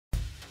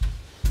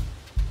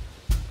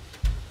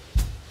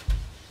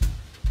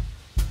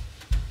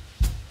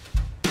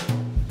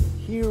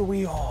here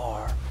we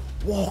are,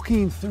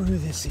 walking through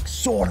this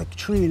exotic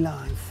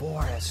tree-lined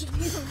forest. You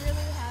really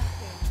have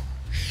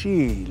to.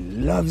 She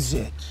loves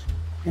it.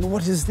 And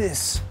what is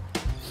this?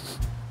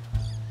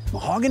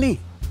 Mahogany?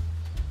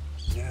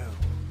 No,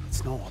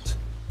 it's not.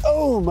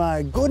 Oh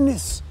my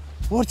goodness!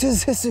 What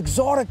is this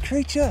exotic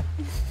creature?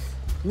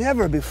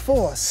 Never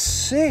before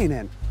seen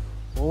it.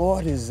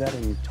 What is that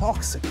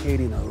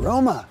intoxicating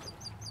aroma?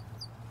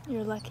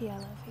 You're lucky I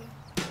love you.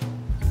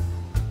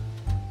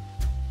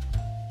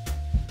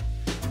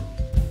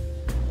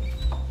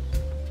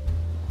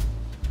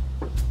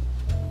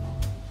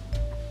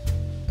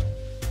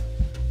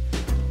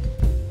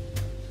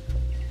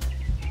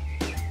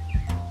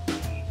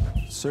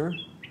 Sir,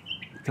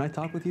 can I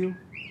talk with you?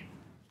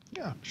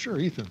 Yeah, sure,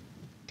 Ethan.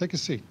 Take a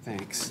seat.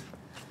 Thanks.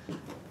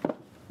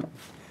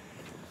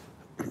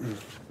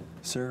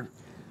 Sir,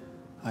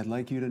 I'd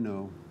like you to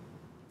know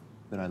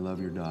that I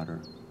love your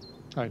daughter.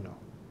 I know.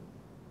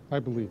 I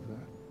believe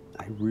that.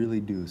 I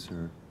really do,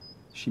 sir.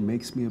 She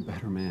makes me a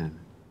better man.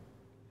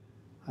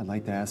 I'd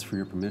like to ask for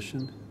your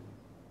permission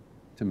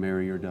to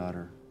marry your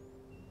daughter.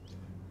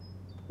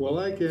 Well,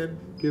 I can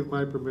give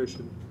my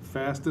permission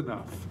fast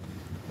enough.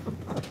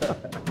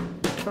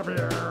 Come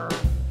here.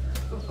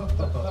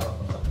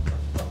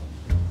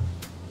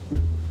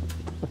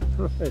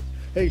 Right.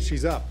 Hey,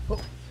 she's up.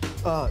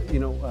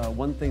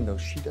 One thing though,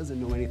 she doesn't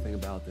know anything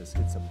about this.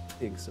 It's a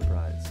big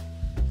surprise.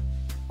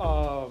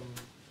 I'm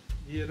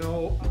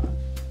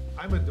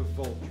a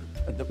divulger.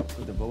 A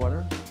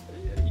devoter?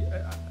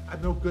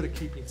 I'm no good at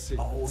keeping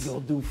secrets. Oh,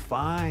 you'll do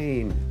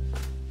fine.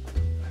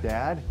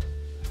 Dad?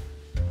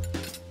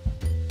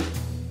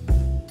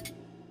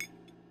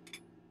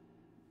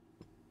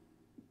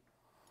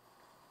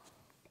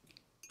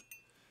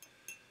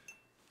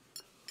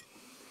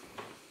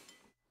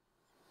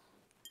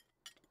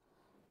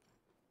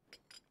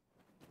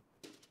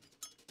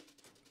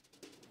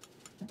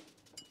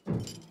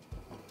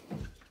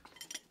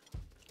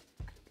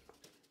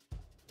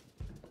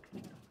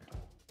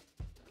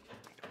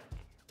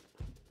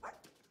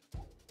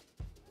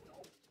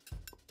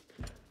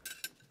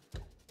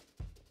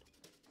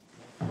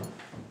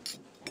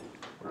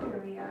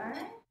 Here we are.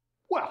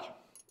 Well,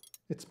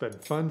 it's been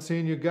fun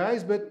seeing you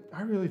guys, but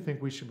I really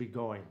think we should be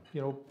going.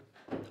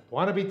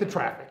 Want to beat the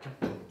traffic.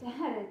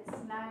 Dad,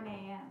 it's 9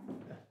 a.m.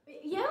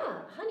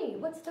 Yeah, honey,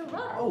 what's the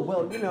rush? Oh,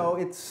 well,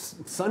 it's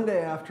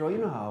Sunday after all. You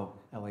know how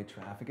LA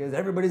traffic is.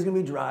 Everybody's gonna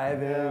be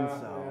driving,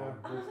 so.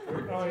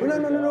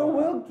 No,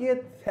 we'll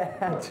get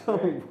that.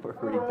 Don't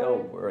worry,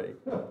 don't worry.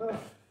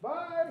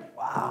 Bye.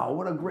 Wow,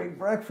 what a great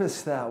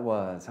breakfast that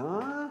was,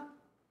 huh?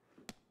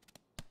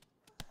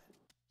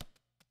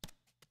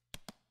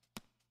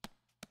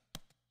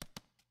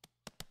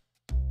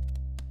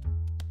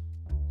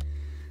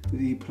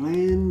 The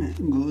plan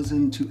goes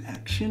into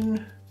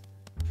action,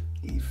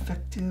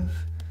 effective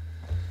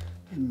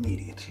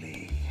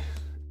immediately.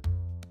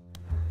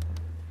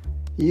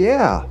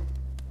 Yeah.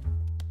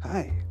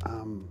 Hi,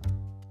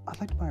 I'd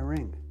like to buy a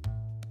ring.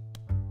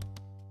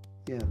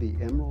 Yeah, the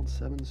Emerald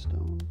 7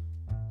 stone.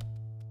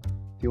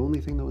 The only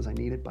thing though is I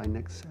need it by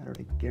next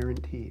Saturday,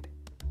 guaranteed.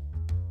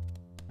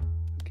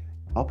 Okay,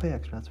 I'll pay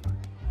extra, that's fine.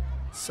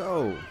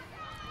 So,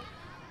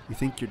 you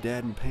think your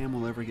dad and Pam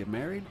will ever get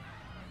married?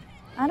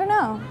 I don't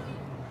know.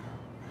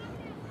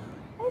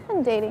 I've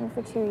been dating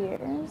for 2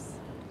 years.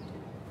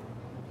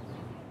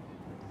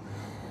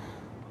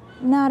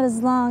 Not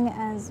as long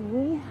as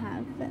we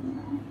have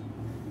been,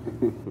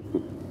 though.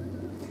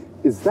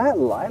 Is that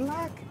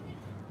lilac?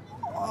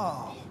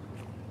 Oh.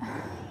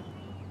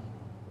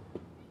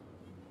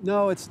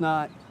 No, it's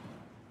not.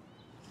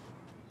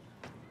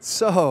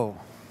 So,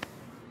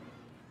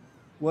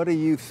 what do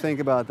you think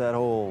about that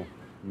whole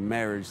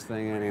marriage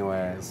thing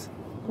anyways?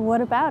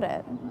 What about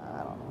it? I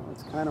don't know,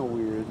 it's kind of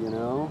weird, you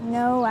know?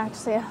 No,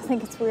 actually, I don't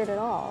think it's weird at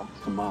all.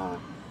 Come on,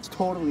 it's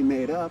totally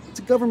made up. It's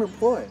a government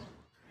ploy.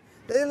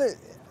 Hey,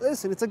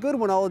 listen, it's a good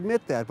one, I'll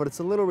admit that, but it's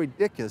a little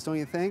ridiculous, don't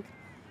you think?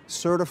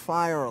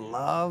 Certify our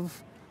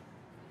love?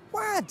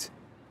 What?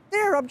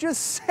 There, I'm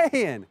just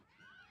saying.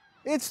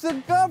 It's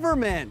the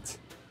government.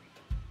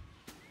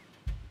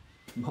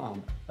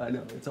 Mom, I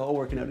know, it's all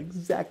working out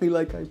exactly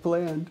like I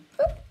planned.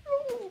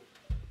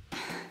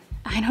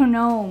 I don't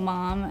know,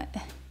 Mom.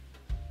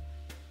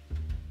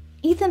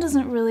 Ethan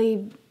doesn't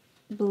really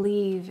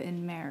believe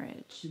in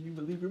marriage. Can you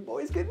believe your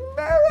boy's getting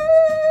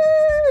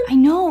married? I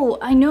know,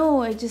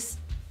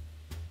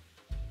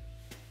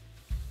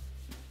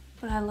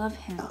 but I love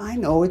him. I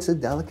know, it's a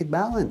delicate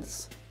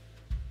balance.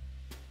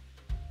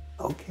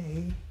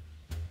 Okay.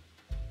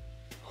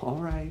 All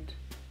right.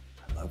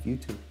 I love you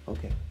too.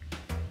 Okay.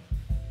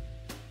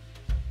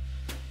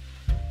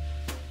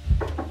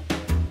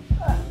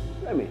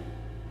 Remy,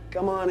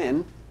 come on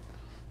in.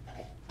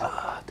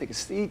 Take a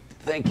seat.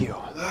 Thank you.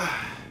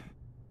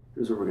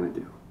 Here's what we're gonna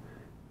do.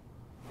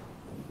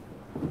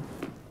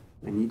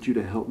 I need you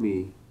to help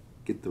me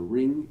get the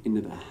ring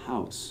into the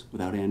house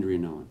without Andrea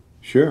knowing.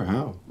 Sure,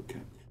 how? Okay.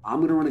 I'm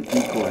gonna run a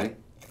decoy.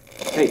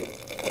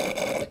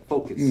 Hey,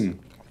 focus.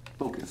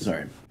 Focus.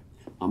 Sorry.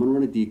 I'm gonna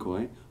run a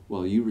decoy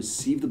while you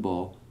receive the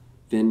ball,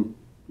 then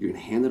You're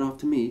gonna hand it off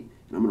to me,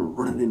 and I'm gonna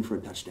run it in for a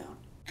touchdown.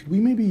 Could we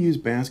maybe use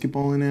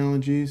basketball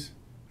analogies?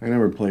 I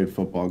never played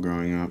football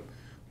growing up.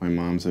 My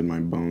mom said my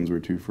bones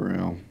were too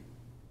frail.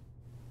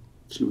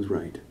 She was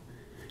right.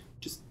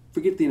 Just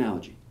forget the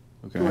analogy.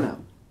 Okay. Throw it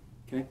out.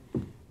 Okay?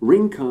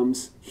 Ring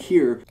comes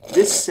here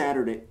this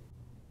Saturday.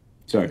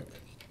 Sorry.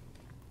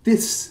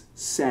 This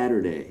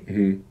Saturday.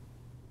 Mm-hmm.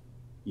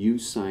 You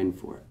sign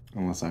for it.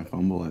 Unless I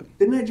fumble it.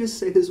 Didn't I just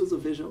say this was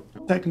official?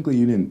 Technically,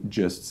 you didn't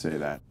just say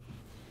that.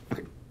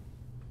 Okay.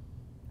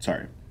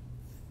 Sorry.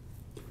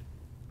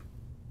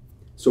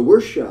 So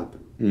we're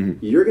shopping.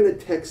 Mm-hmm. You're gonna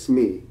text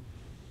me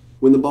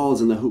when the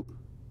ball's in the hoop.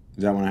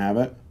 Is that when I have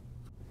it?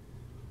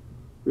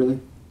 Really?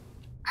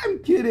 I'm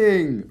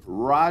kidding.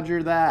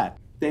 Roger that.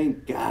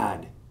 Thank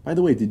God. By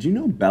the way, did you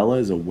know Bella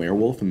is a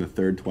werewolf in the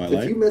third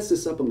Twilight? If you mess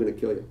this up, I'm gonna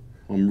kill you.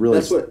 I'm really.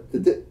 That's what.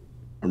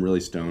 I'm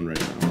really stoned right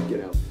now.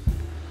 Get out.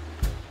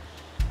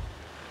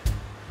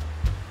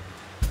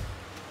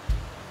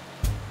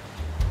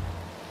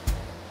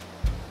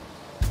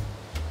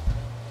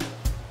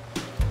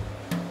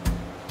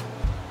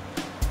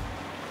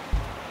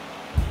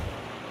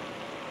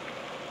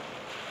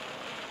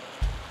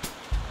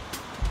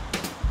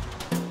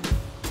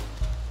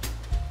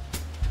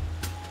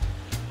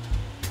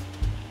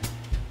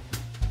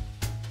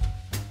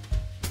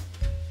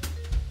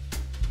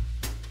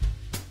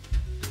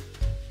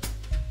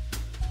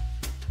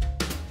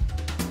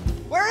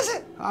 Where is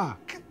it? Ah.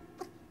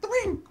 The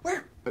ring.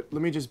 Where? Let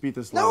me just beat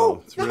this level.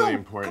 No, It's really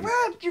important. Come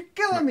on, you're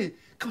killing me.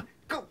 Come on,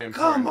 go. Important.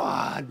 Come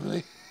on,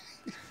 please.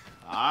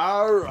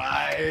 All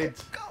right.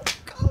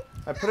 Go.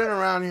 I put it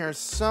around here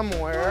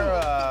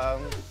somewhere.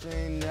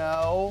 Say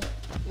no.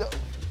 No.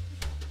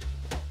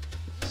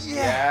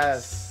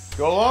 Yes.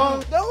 Go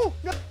on. No.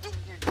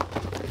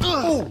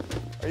 Oh,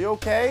 Are you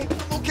okay?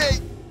 okay.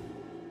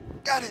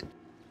 Got it.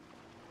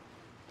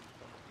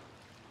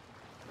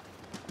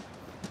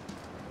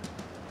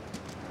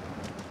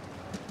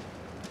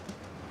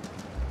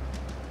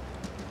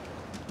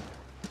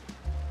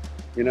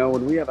 You know,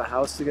 when we have a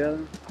house together,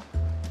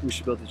 we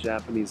should build a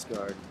Japanese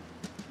garden.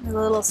 There's a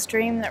little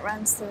stream that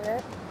runs through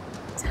it,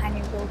 a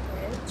tiny little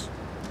bridge,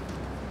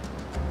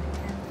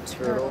 and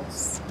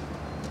turtles.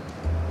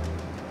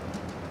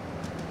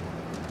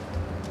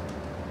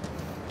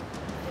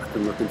 I've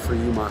been looking for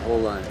you my whole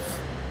life.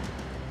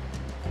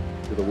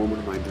 You're the woman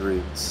of my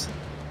dreams.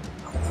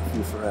 I'll love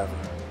you forever.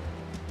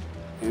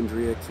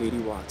 Andrea Katie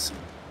Watson.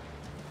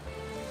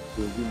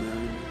 Will you marry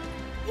me?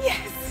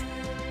 Yes!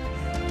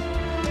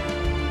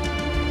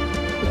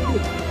 I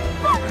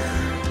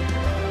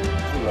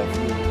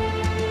love you.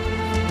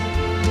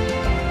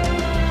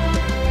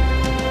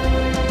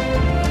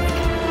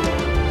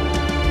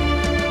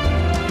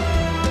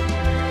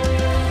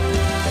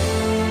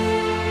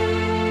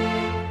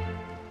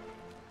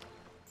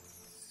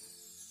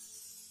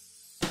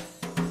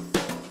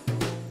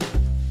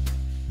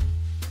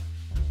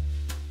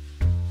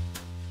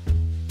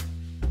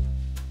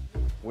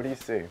 What do you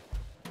see?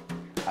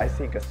 I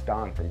see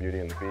Gaston from Beauty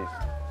and the Beast.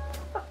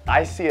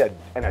 I see an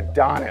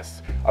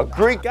Adonis, a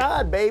Greek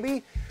god,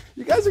 baby.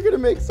 You guys are gonna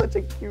make such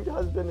a cute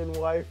husband and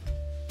wife.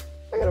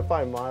 I gotta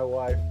find my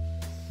wife.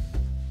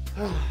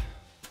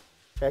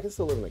 Hey, I can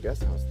still live in the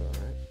guest house though,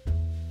 right?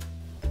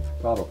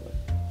 Probably.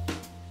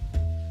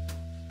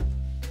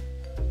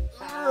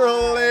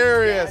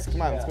 Hilarious.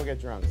 Come on, let's go get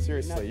drunk.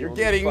 Seriously, you're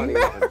getting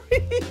married.